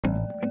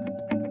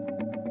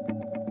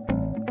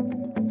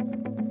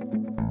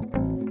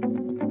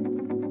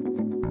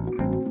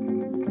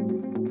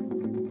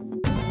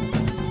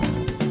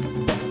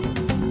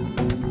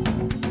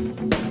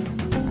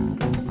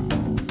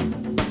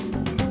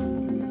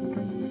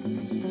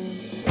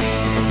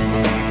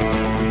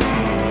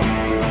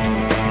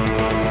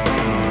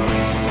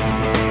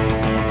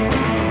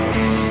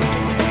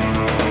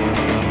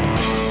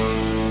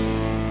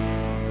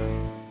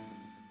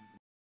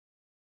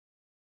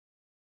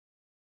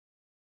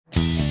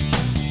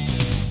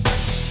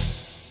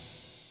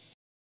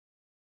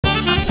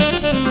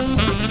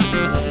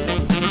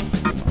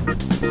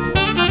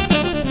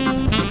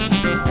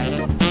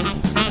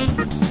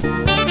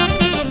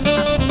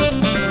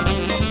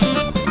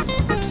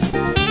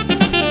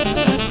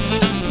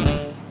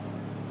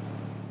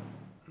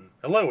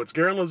Hello, it's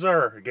Garen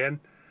Lazar again,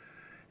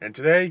 and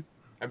today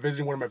I'm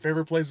visiting one of my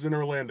favorite places in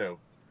Orlando,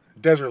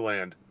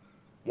 Dezerland,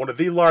 one of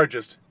the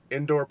largest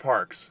indoor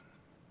parks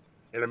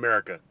in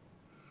America.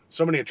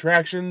 So many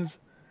attractions,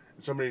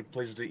 and so many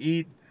places to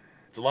eat.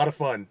 It's a lot of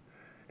fun.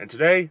 And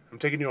today I'm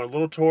taking you on a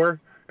little tour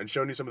and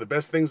showing you some of the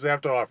best things they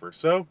have to offer.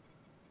 So,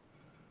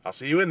 I'll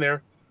see you in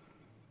there.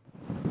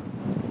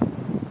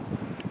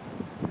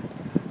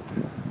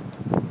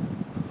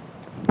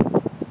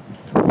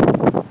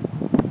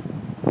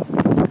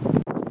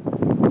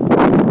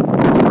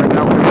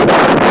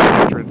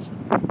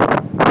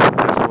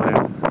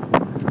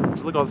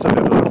 Just look at all the stuff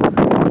they built.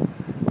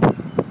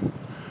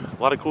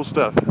 A lot of cool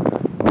stuff.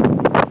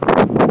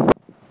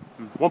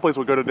 One place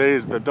we'll go today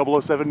is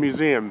the 007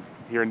 Museum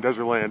here in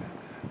Dezerland.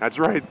 That's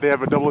right, they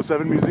have a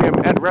 007 museum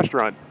and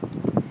restaurant.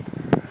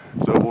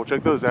 So we'll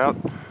check those out.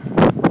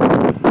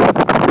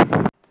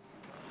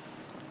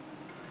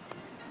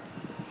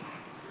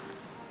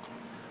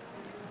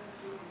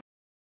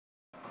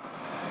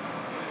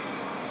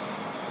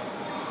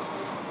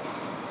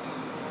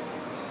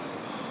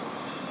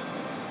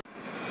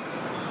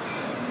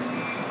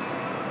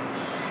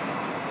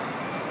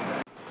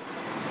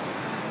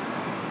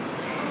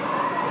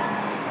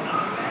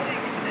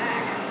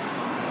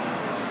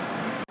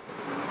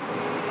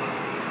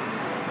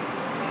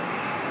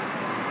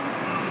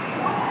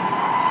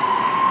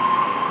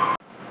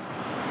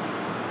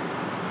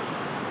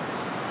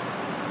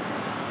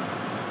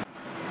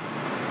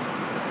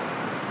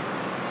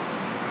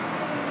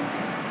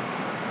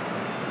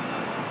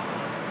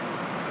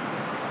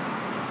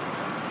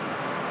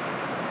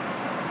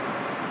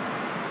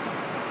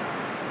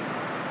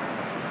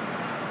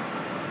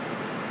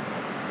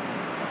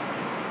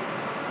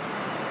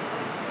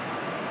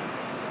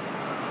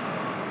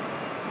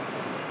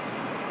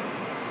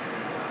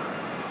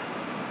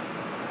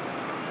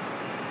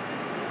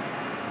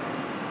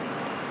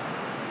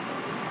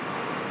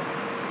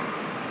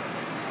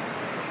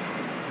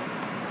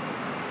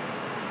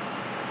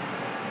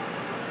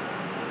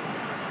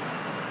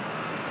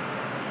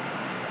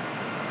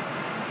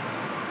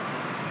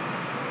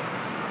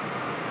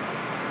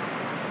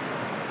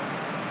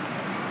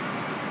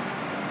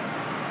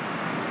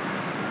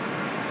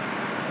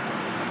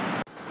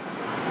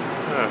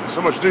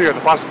 So much to do here,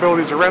 the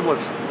possibilities are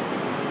endless.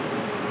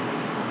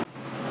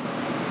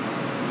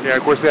 Yeah,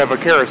 of course they have a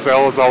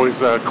carousel, is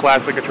always a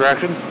classic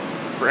attraction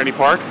for any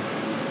park.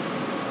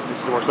 There's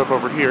some more stuff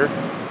over here.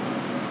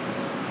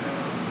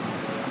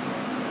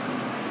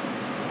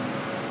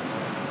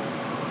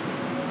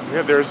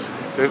 Yeah, there's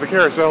the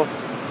carousel.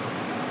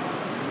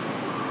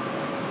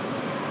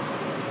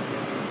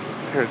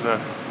 There's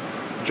a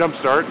jump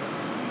start.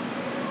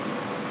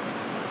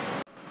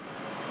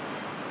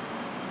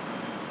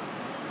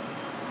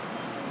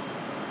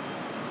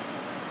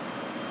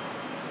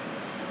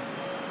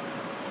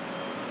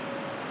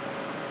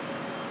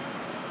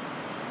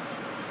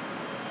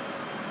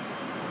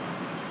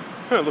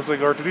 It looks like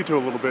R2-D2 a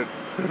little bit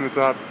in the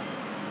top.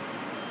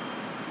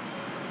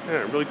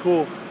 Yeah, really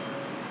cool.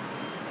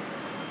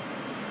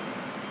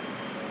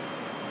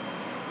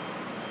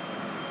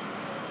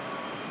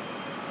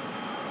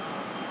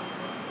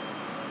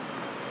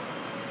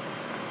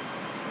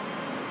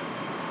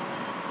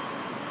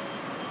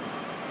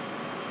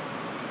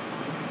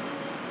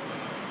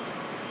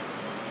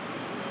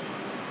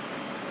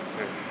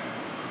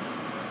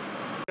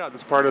 Yeah,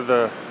 this is part of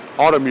the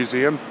Auto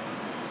Museum.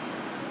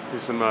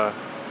 There's some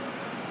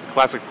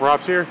classic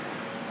props here,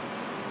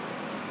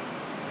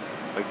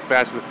 like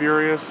Fast and the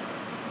Furious.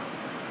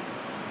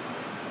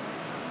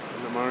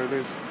 And among other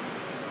things,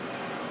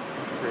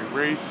 Great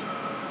Race.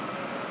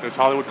 There's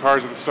Hollywood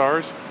Cars with the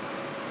Stars.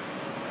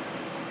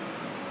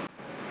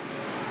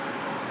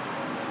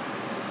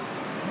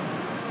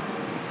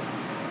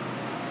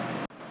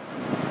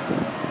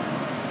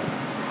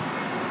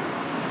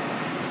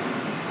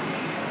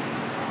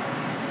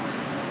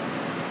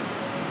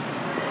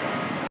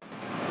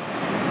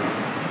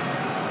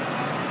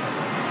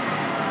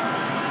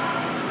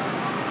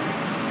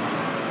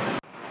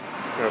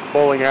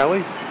 Bowling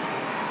alley.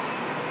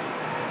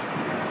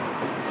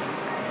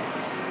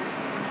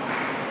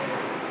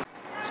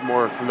 Some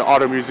more from the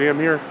Auto Museum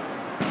here.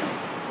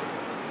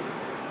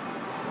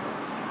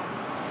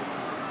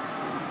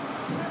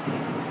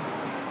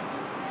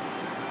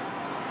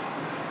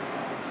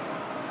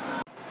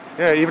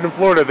 Yeah, even in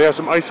Florida they have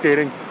some ice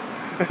skating.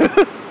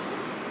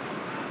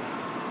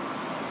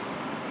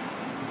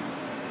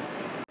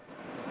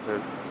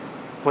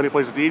 Plenty of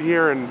places to eat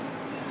here, and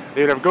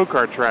they even have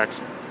go-kart tracks.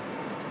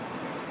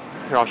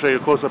 Here, I'll show you a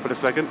close-up in a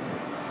second.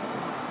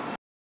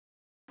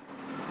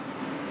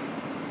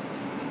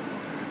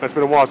 It's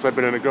been a while since I've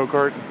been in a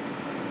go-kart.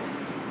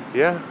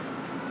 Yeah.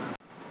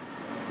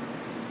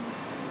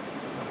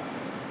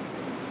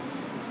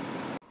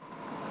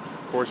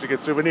 Of course, you get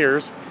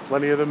souvenirs.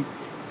 Plenty of them.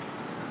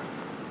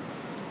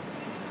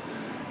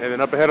 And then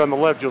up ahead on the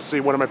left, you'll see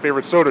one of my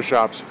favorite soda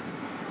shops,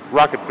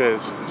 Rocket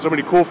Fizz. So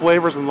many cool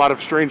flavors and a lot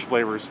of strange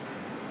flavors.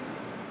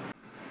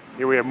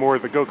 Here we have more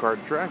of the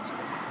go-kart tracks.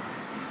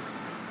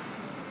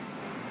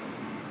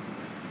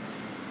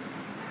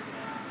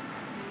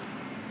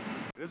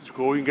 This is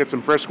cool. You can get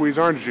some fresh squeezed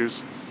orange juice.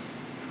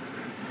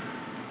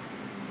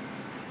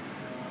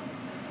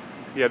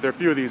 Yeah, there are a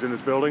few of these in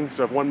this building,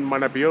 so if one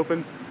might not be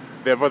open,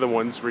 they have other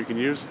ones where you can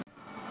use.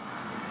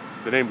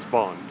 The name's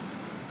Bond.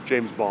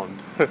 James Bond.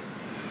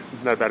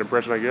 Not a bad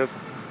impression, I guess.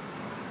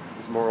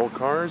 There's more old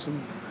cars,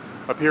 and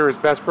up here is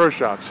Bass Pro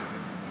Shops.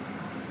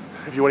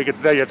 If you want to get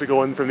to that, you have to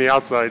go in from the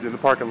outside in the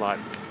parking lot.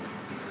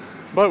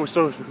 But we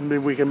still,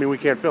 we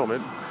can't film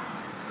it.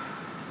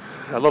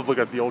 I love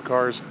looking at the old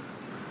cars.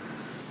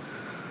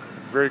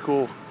 Very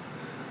cool.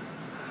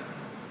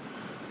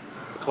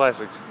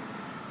 Classic.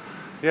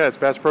 Yeah, it's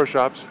Bass Pro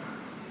Shops.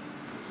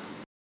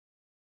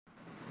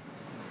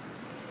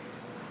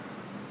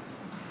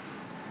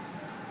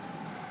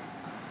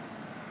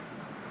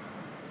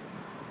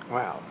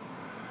 Wow.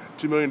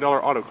 $2 million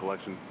auto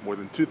collection. More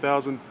than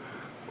 2,000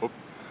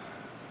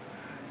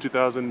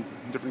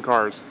 different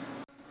cars.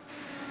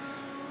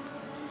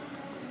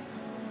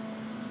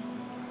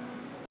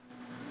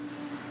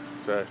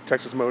 It's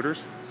Texas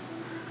Motors,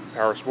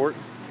 Power Sport.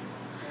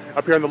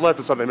 Up here on the left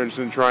is something I'm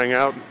interested in trying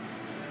out,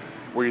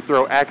 where you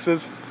throw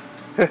axes.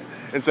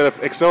 Instead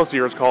of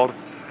Excelsior, it's called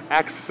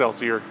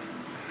Axecelsior.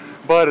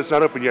 But it's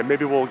not open yet.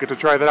 Maybe we'll get to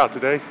try that out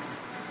today.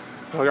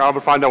 I'll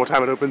find out what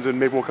time it opens and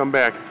maybe we'll come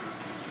back.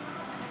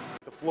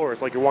 The floor,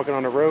 it's like you're walking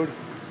on a road.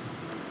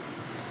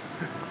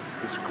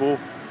 This is cool.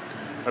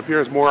 Up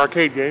here is more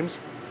arcade games.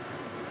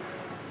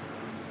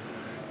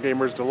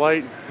 Gamer's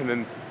Delight, and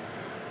then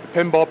the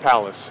Pinball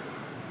Palace.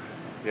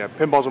 Yeah,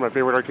 pinball's one of my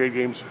favorite arcade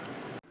games.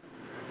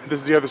 This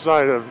is the other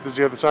side of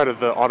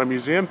the Auto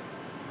Museum.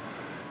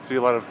 See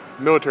a lot of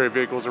military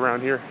vehicles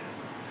around here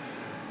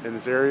in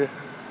this area.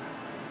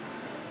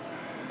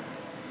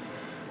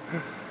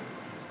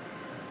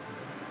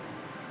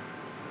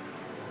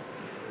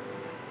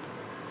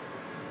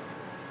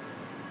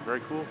 Very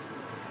cool.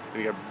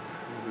 And you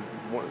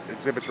got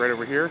exhibits right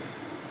over here.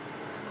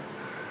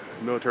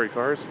 Military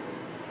cars.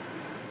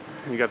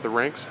 And you got the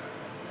ranks.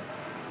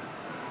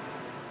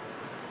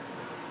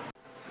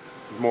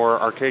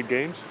 More arcade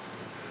games.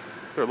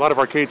 There are a lot of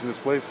arcades in this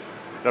place.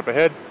 And up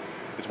ahead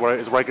is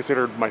what I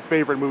consider my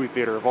favorite movie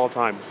theater of all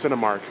time,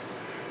 Cinemark.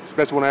 It's the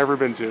best one I've ever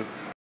been to.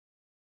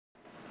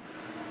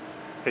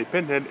 Hey,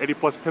 Pinhead, 80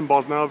 Plus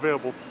Pinball's now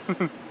available.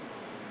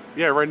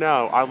 Yeah, right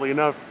now, oddly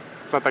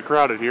enough, it's not that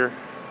crowded here.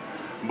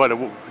 But it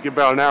will give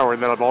about an hour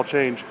and then it'll all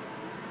change.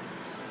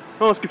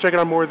 Well, let's keep checking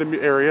out more of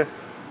the area.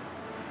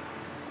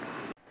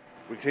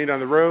 We continue down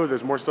the road,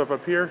 there's more stuff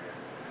up here,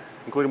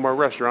 including more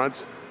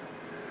restaurants.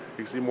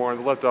 You can see more on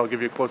the left, I'll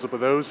give you a close-up of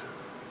those.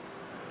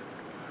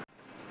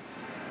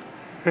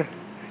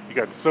 You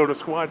got Soda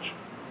Squatch.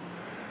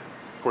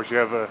 Of course, you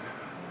have a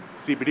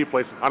CBD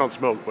place. I don't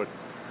smoke, but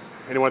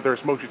anyone out there who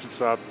smokes, you should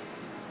stop.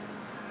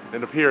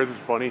 And up here, this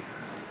is funny.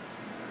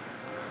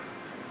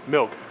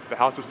 Milk, the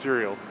House of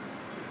Cereal.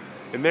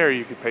 In there,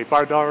 you can pay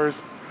 $5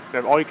 and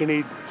have all you can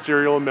eat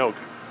cereal and milk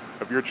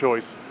of your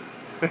choice.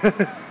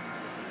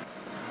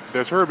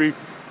 There's Herbie.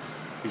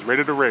 He's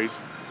ready to race.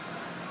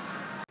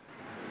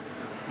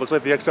 Looks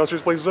like the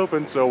Axecelsior's place is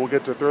open, so we'll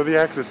get to throw the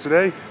axes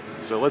today.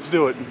 So let's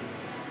do it.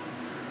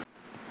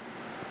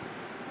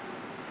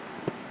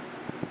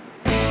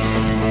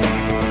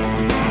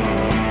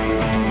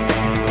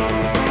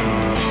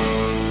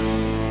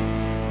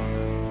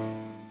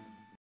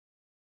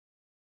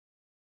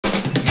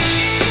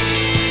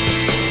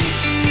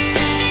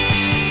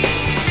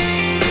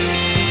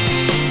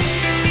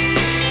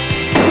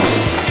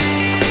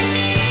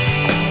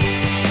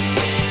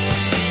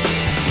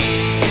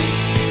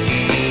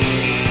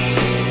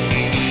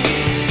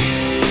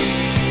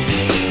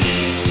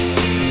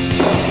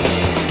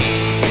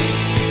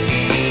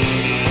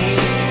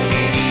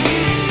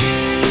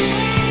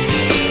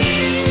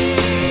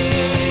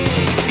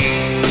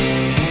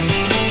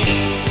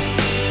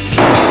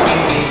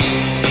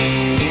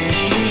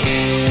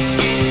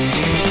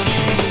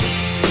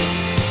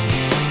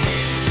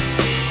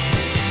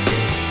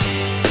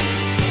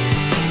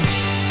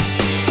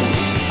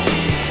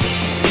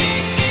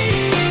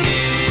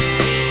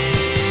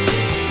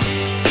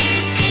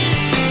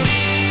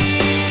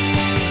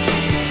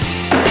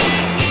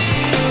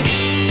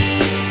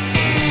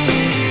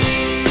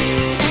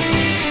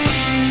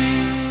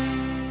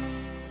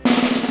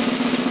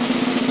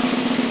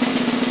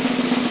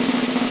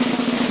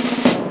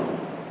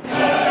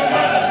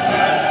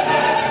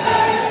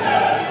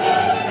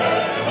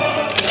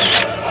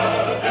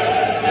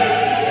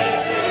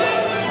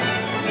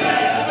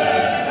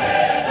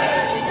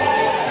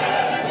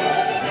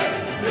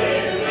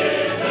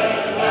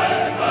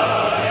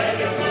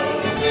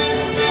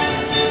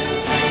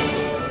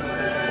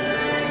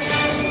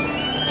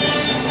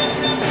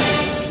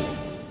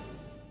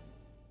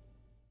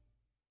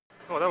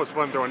 That was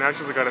fun throwing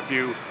axes. I got a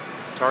few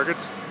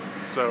targets,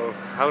 so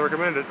highly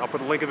recommend it. I'll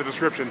put a link in the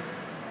description.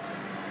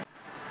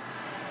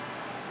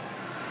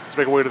 Let's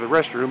make our way to the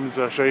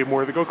restrooms, show you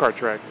more of the go-kart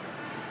track.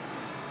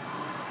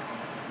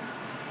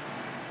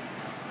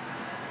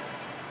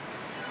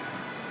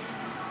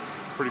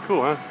 Pretty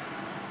cool, huh?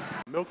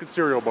 Milk and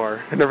cereal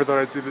bar. I never thought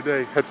I'd see the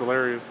day. That's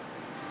hilarious.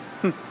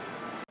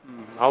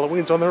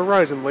 Halloween's on the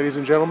horizon, ladies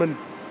and gentlemen.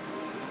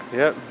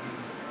 Yep.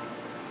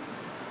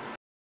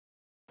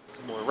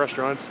 Some more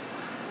restaurants.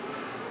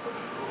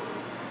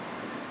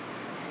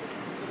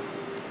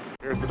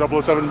 Here's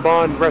the 007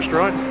 Bond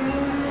restaurant.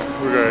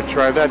 We're gonna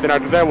try that, then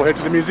after that we'll head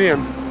to the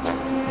museum.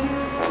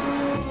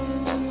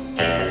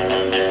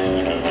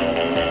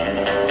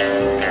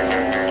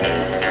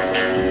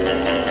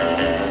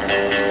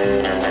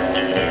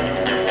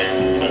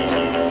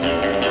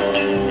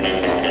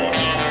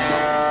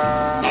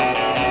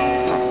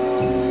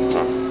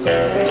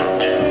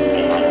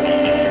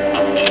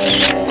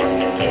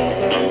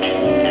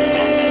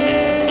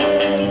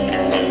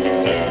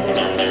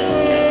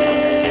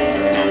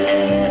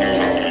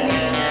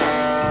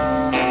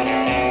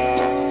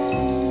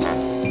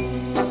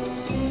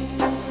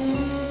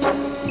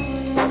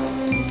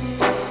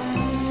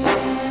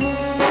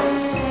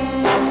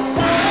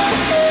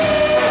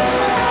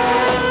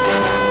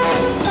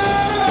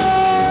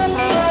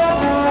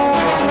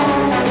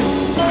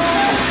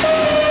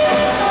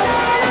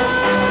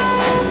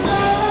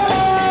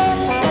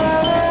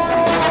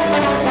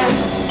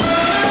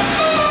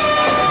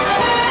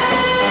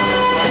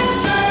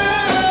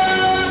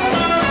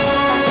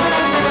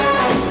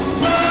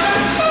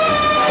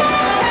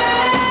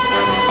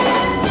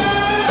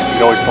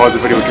 You can always pause the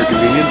video at your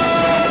convenience.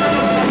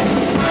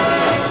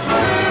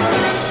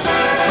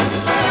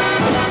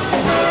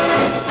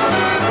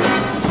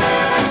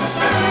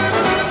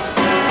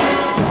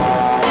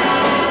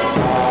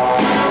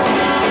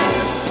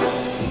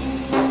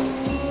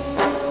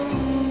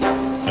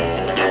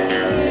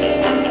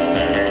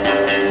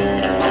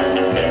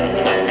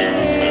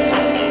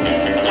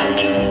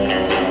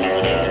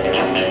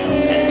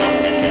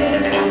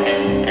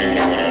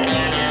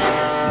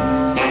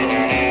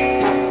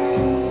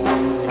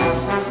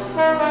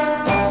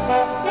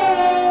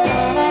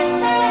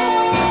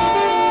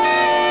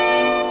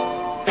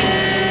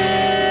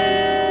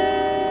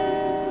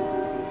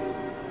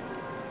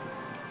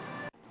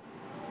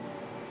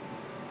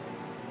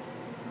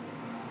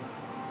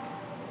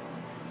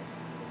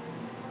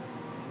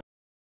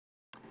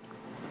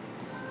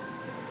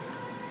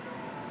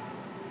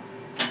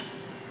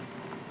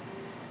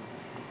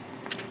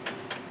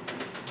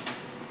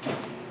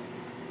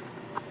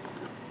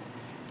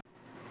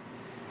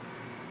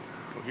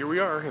 Well, here we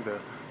are in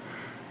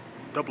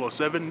the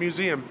 007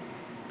 Museum.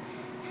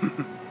 I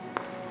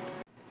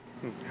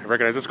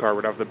recognize this car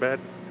right off the bat.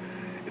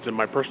 It's in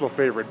my personal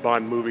favorite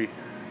Bond movie,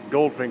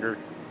 Goldfinger.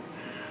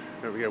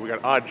 We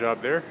got Odd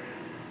Job there.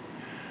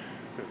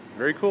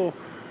 Very cool.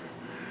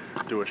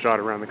 Do a shot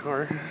around the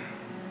car.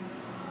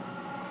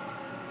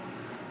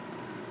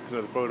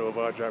 Another photo of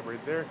Odd Job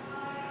right there.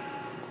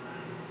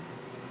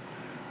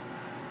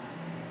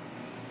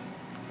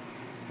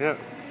 Yeah.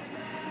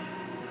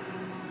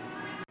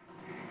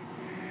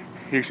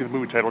 Here you see the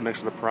movie title next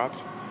to the props.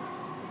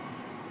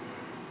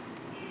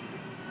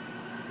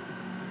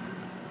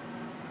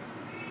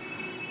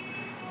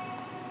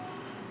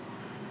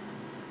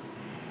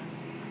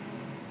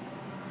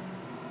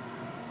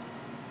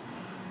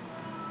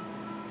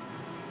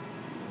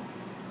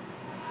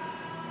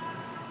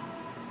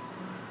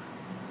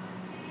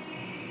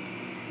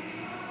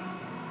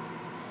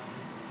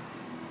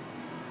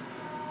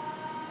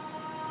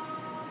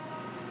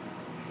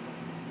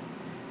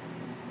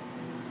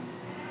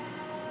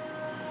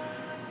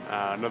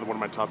 Another one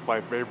of my top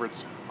 5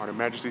 favorites, Her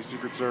Majesty's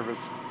Secret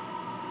Service.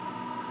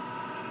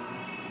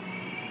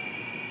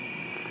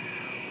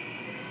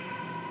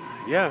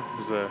 Yeah,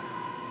 there's a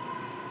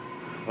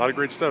lot of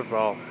great stuff.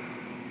 I'll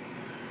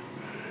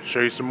show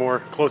you some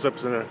more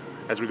close-ups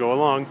as we go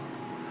along.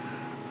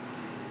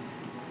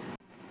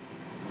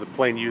 There's a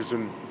plane used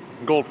in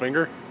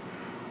Goldfinger,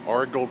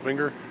 or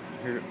Goldfinger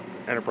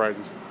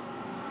Enterprises.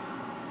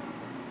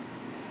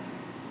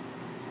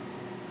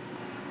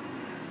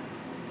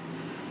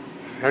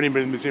 I haven't even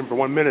been in the museum for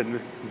 1 minute, and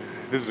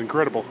this is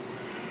incredible.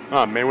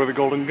 Man with a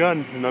Golden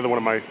Gun, another one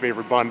of my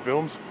favorite Bond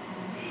films.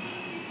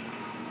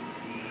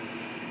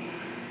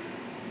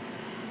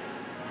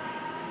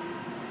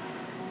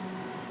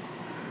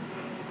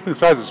 Look at the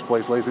size of this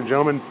place, ladies and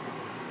gentlemen.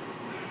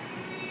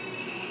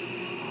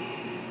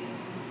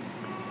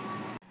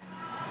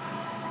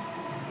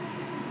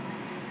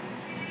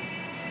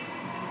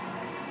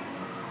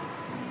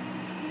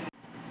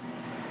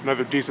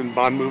 Another decent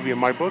Bond movie in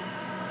my book.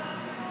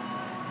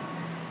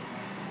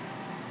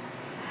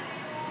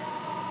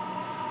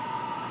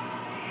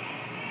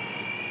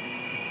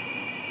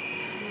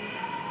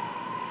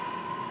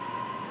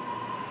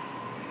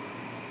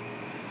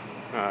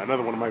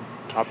 Another one of my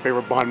top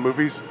favorite Bond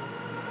movies,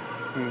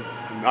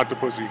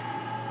 Octopussy.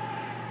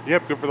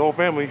 Yep, good for the whole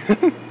family.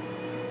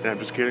 Yeah, I'm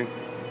just kidding.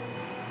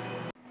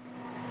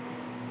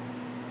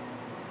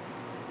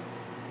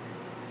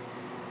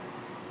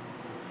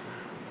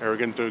 We're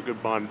getting to a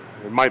good Bond.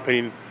 In my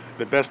opinion,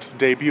 the best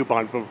debut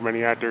Bond film from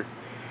any actor,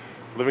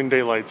 Living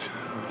Daylights,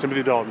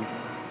 Timothy Dalton.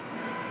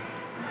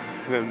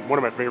 And then one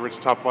of my favorites,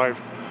 top 5,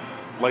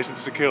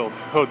 License to Kill.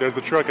 Oh, there's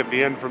the truck at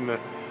the end from the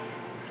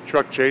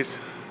truck chase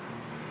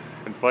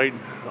and fight.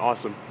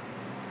 Awesome.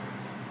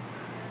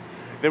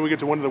 Then we get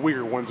to one of the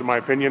weaker ones, in my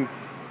opinion,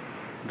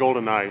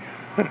 GoldenEye.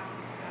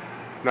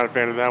 Not a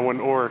fan of that one,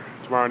 or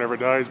Tomorrow Never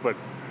Dies, but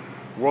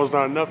World's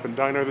Not Enough and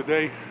Die Another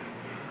Day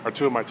are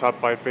two of my top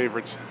 5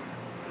 favorites.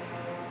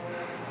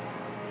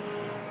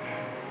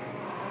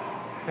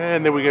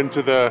 And then we get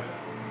into the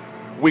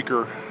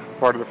weaker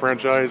part of the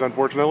franchise,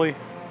 unfortunately.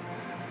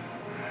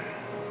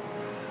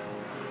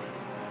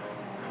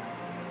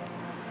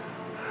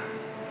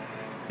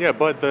 Yeah,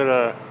 but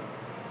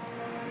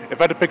if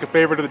I had to pick a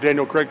favorite of the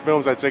Daniel Craig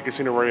films, I'd say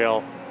Casino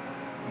Royale.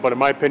 But in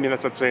my opinion,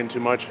 that's not saying too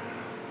much.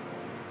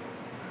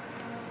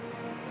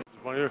 It's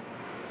funny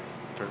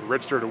to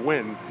register to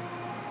win.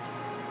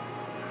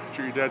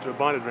 Treat your dad to a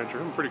Bond adventure.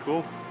 Pretty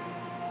cool.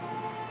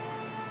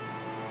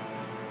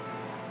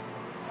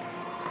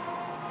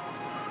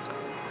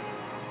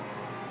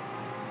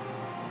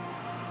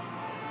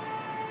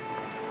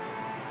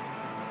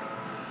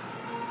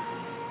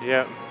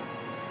 Yeah.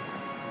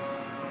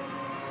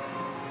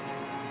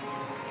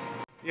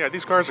 Yeah,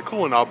 these cars are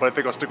cool and all, but I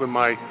think I'll stick with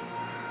my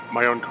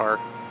own car.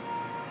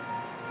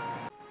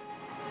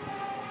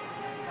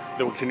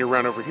 Then we'll continue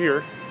around over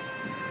here.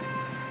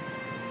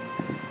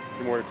 A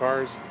few more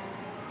cars.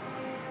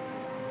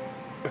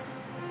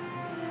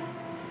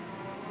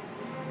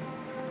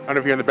 I don't know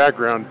if you're in the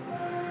background.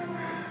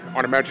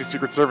 On a Magic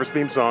Secret Service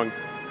theme song.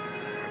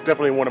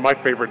 Definitely one of my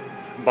favorite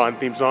Bond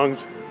theme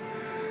songs.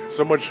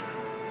 So much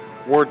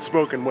words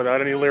spoken without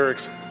any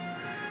lyrics.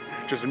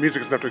 Just the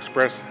music is enough to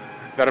express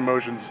that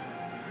emotions.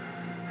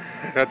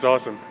 That's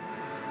awesome.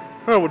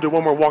 Oh, we'll do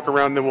one more walk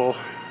around, then we'll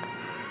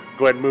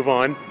go ahead and move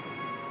on.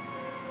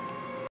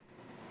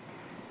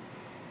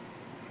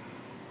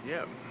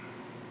 Yeah.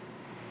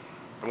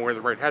 I'm wearing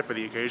the right hat for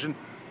the occasion.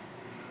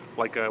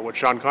 Like what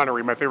Sean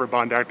Connery, my favorite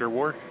Bond actor,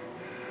 wore.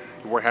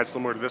 He wore hats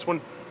similar to this one.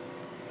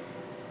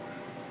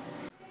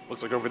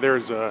 Looks like over there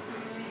is a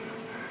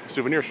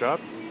souvenir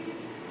shop.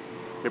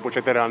 Maybe we'll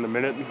check that out in a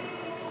minute.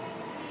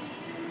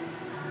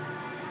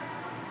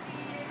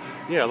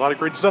 Yeah, a lot of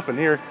great stuff in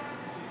here.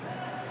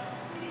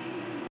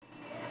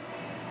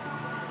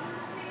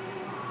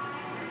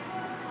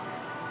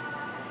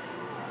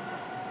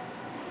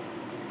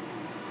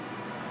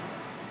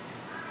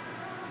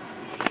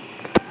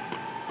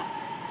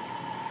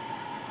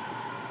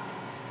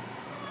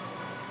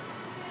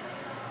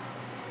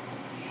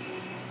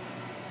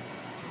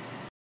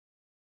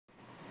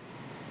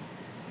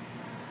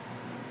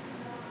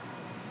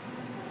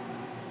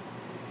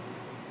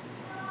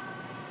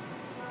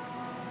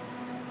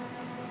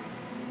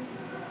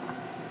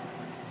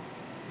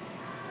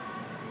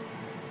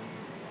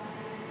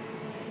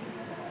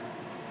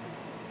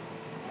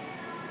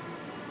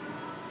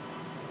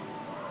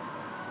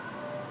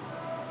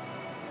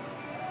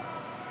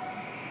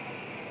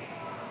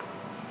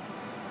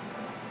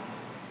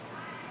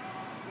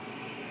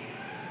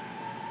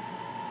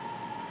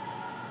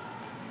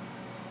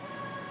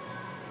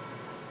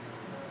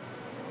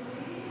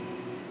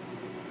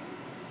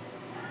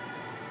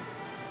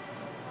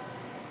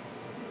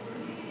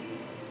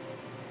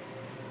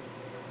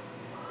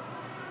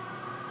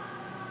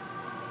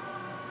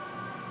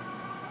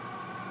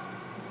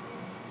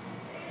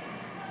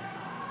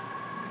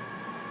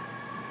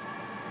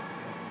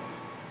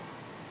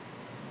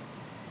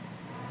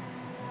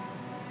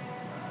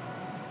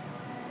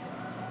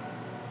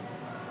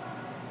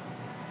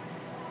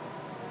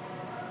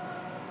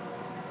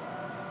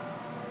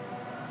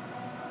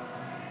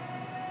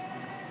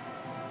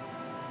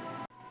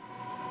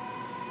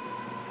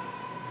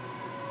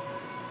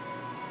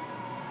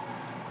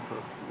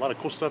 A lot of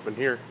cool stuff in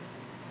here.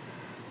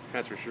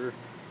 That's for sure.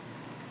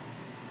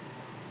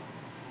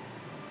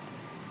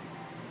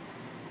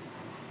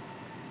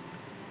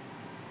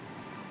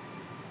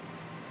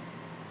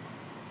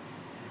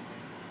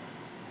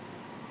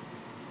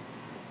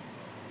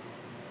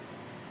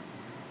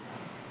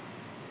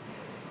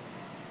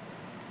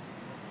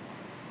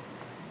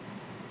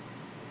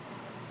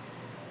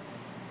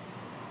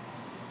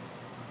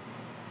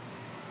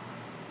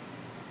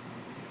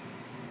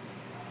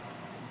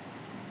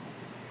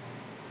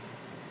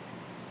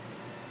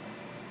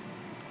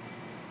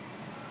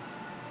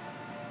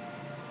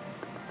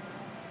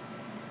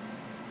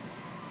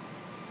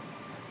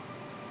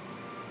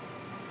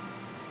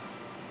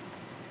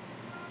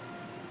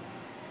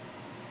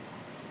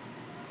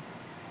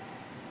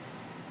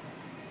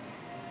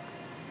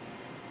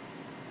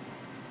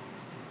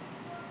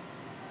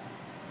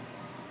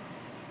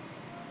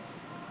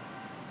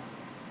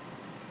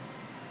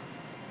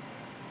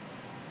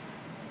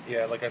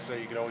 Yeah, like I said,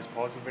 you can always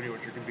pause the video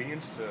at your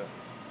convenience to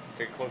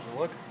take a closer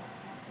look.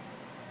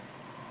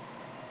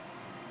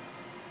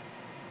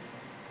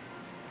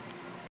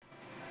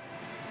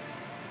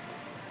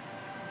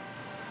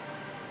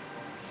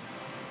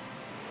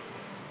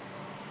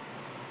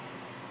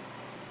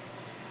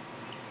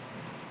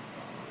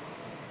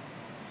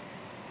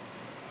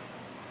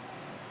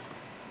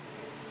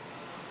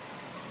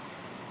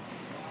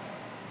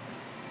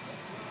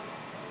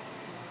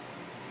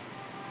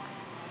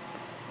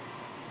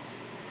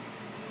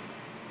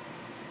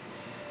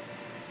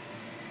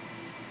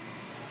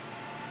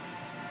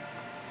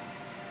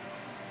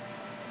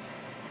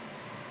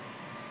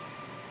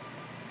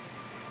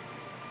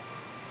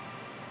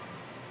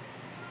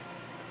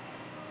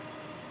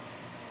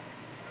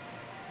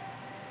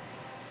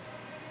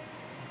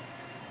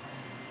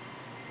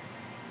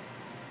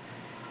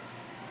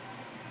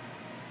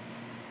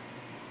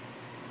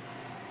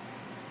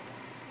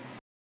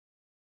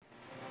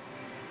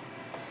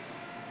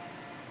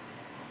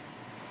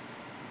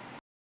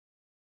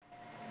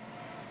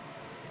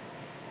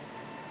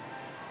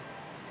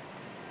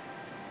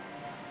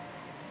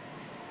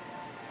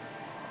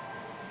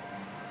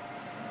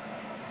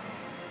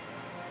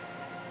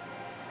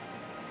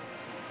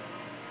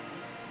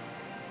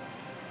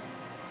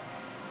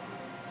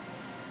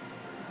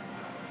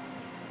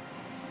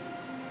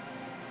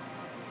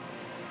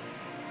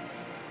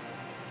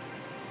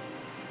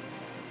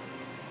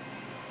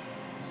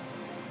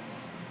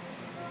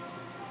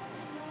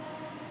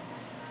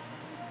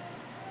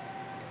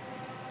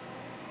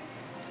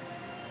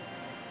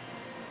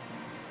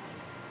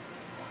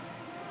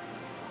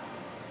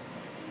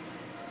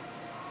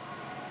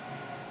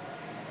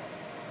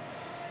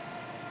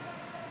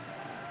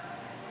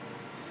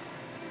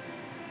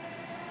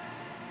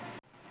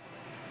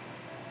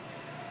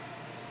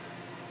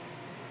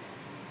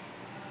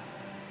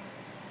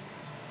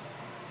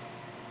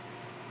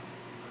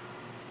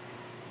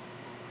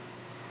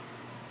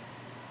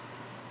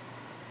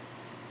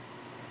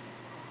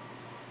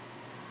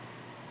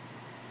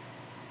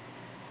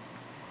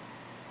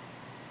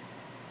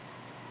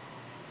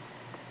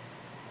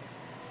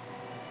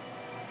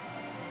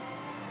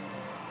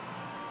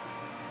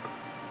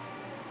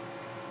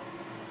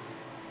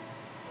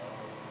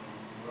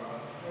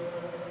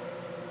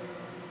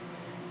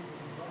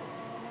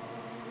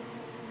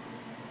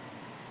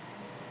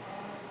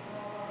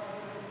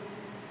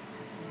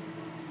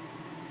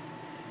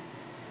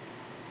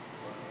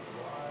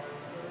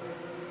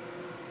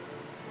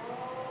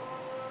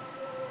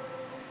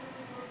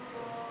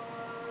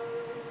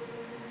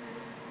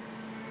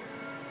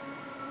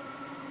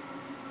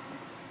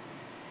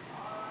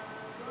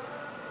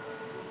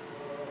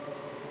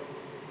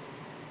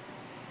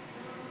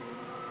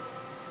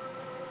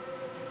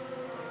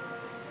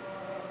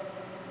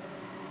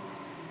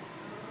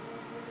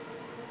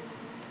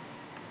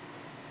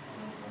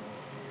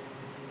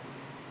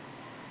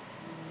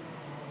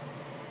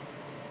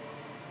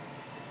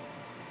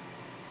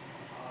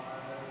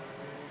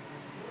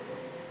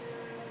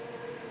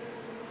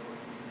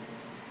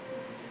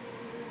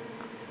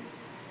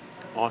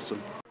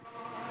 Awesome.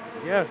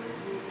 Yeah,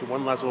 do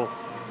one last little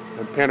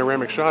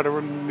panoramic shot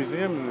over the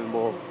museum, and then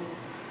we'll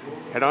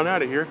head on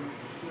out of here.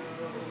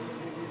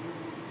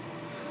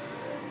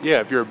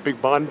 Yeah, if you're a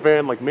big Bond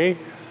fan like me,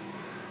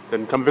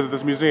 then come visit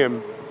this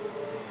museum.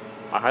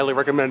 I highly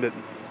recommend it.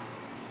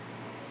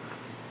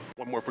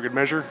 One more for good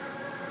measure.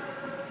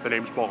 The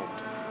name's Bond.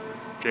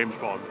 James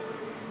Bond.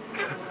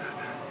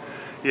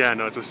 Yeah, I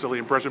know it's a silly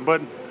impression,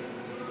 but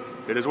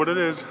it is what it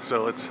is.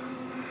 So let's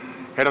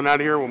head on out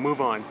of here. We'll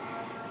move on.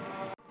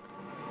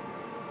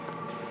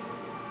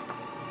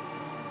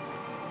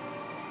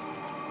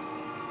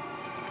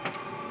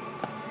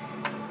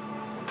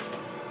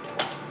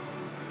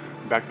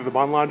 Back to the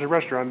Bond Lounge and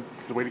restaurant.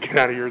 It's the way to get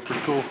out of here. It's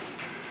pretty cool.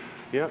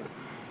 Yep.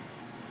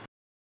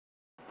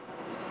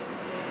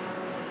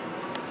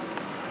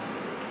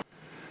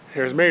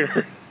 Here's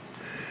Mater.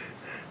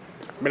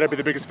 May not be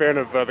the biggest fan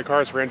of the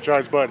Cars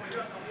franchise, but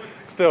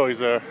still, he's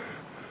a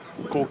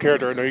cool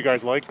character I know you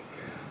guys like.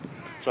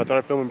 So I thought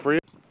I'd film him for you.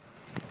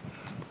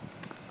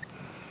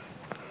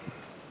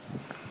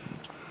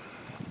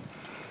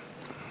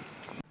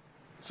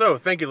 So,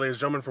 thank you, ladies and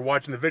gentlemen, for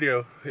watching the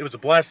video. It was a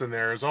blast in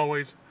there, as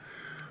always.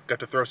 Got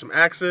to throw some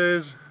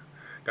axes,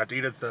 got to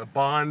eat at the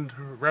Bond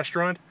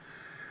restaurant,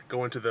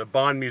 go into the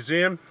Bond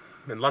Museum,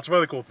 and lots of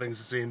other cool things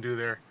to see and do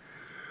there.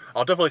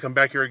 I'll definitely come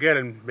back here again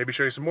and maybe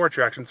show you some more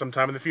attractions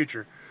sometime in the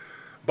future.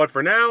 But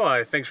for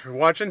now, thanks for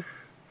watching,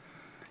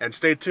 and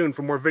stay tuned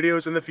for more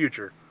videos in the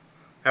future.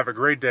 Have a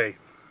great day.